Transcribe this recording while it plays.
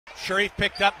Sharif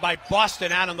picked up by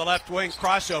Boston out on the left wing,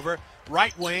 crossover.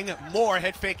 Right wing, Moore,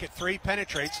 head fake at 3,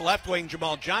 penetrates. Left wing,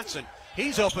 Jamal Johnson.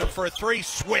 He's open for a 3,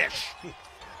 swish.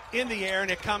 In the air,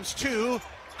 and it comes to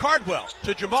Cardwell,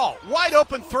 to Jamal. Wide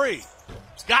open 3.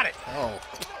 Got it. Oh,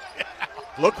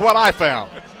 look what I found.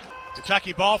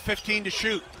 Kentucky ball, 15 to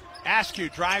shoot. Askew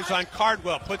drives on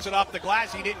Cardwell, puts it off the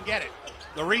glass. He didn't get it.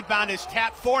 The rebound is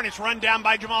tapped for, and it's run down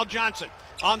by Jamal Johnson.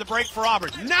 On the break for Auburn.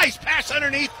 Nice pass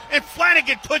underneath, and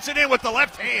Flanigan puts it in with the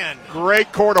left hand.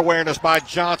 Great court awareness by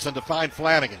Johnson to find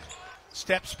Flanigan.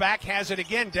 Steps back, has it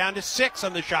again, down to 6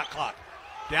 on the shot clock.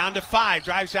 Down to 5,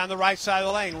 drives down the right side of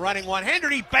the lane, running one-hander,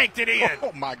 he banked it in.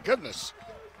 Oh, my goodness.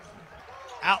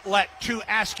 Outlet to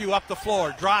Askew up the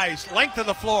floor, drives, length of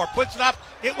the floor, puts it up.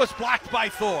 It was blocked by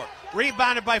Thor.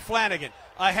 Rebounded by Flanigan.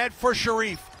 Ahead for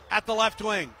Sharif at the left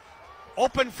wing.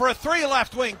 Open for a 3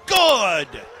 left wing. Good!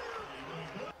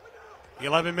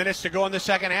 11 minutes to go in the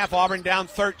second half. Auburn down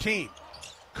 13.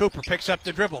 Cooper picks up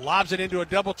the dribble, lobs it into a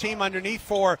double team underneath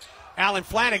for Allen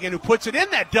Flanigan, who puts it in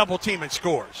that double team and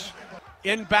scores.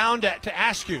 Inbound to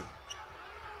Askew.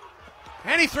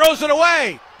 And he throws it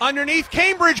away. Underneath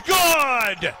Cambridge.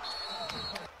 Good!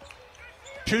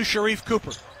 To Sharif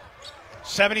Cooper.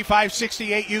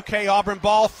 75-68 UK Auburn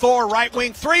ball. Thor right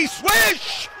wing 3.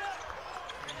 Swish!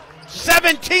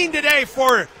 17 today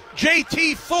for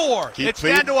JT Thor. It's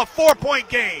down to a 4-point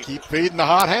game. Keep feeding the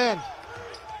hot hand.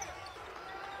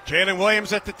 Jalen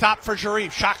Williams at the top for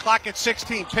Sharif. Shot clock at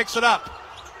 16. Picks it up.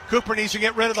 Cooper needs to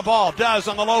get rid of the ball. Does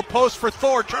on the low post for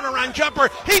Thor. Turnaround jumper.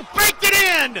 He banked it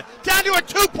in. Down to a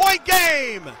 2-point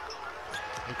game.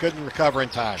 He couldn't recover in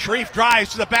time. Sharif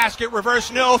drives to the basket.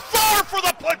 Reverse no. Thor for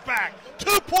the putback.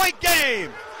 2-point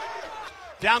game.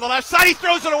 Down the left side, he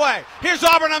throws it away. Here's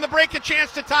Auburn on the break, a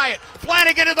chance to tie it.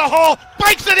 Flanigan in the hole,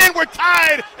 breaks it in, we're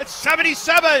tied at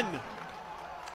 77.